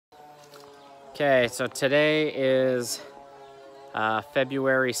Okay, so today is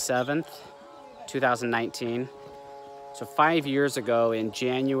February 7th, 2019. So 5 years ago, in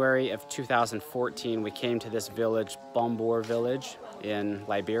January of 2014, we came to this village, Bombor village in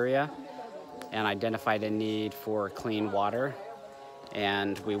Liberia, and identified a need for clean water.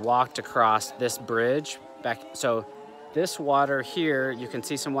 And we walked across this bridge back. So this water here, you can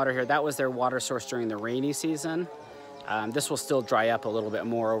see some water here. That was their water source during the rainy season. This will still dry up a little bit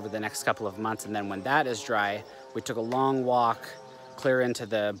more over the next couple of months. And then when that is dry, we took a long walk clear into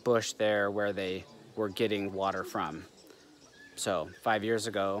the bush there where they were getting water from. So 5 years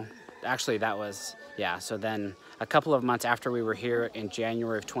ago, actually that was, yeah, so then a couple of months after we were here in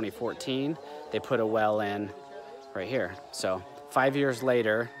January of 2014, they put a well in right here. So 5 years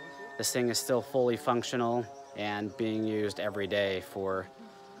later, this thing is still fully functional and being used every day for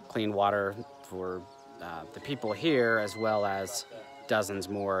clean water for the people here, as well as dozens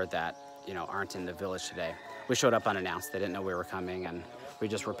more that, you know, aren't in the village today. We showed up unannounced. They didn't know we were coming, and we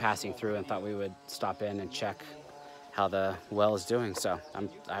just were passing through and thought we would stop in and check how the well is doing. So I'm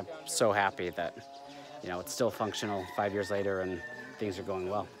so happy that, you know, it's still functional 5 years later and things are going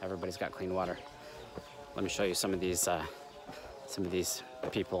well. Everybody's got clean water. Let me show you some of these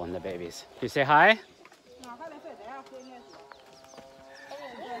people and the babies. Can you say hi?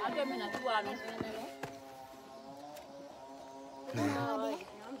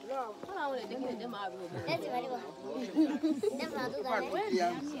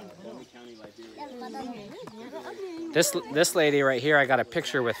 This lady right here, I got a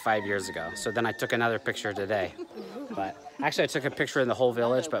picture with 5 years ago. So then I took another picture today. But actually I took a picture in the whole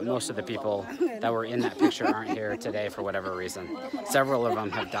village, but most of the people that were in that picture aren't here today for whatever reason. Several of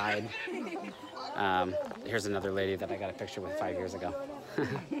them have died. Here's another lady that I got a picture with 5 years ago.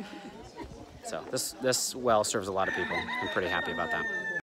 So this well serves a lot of people. I'm pretty happy about that.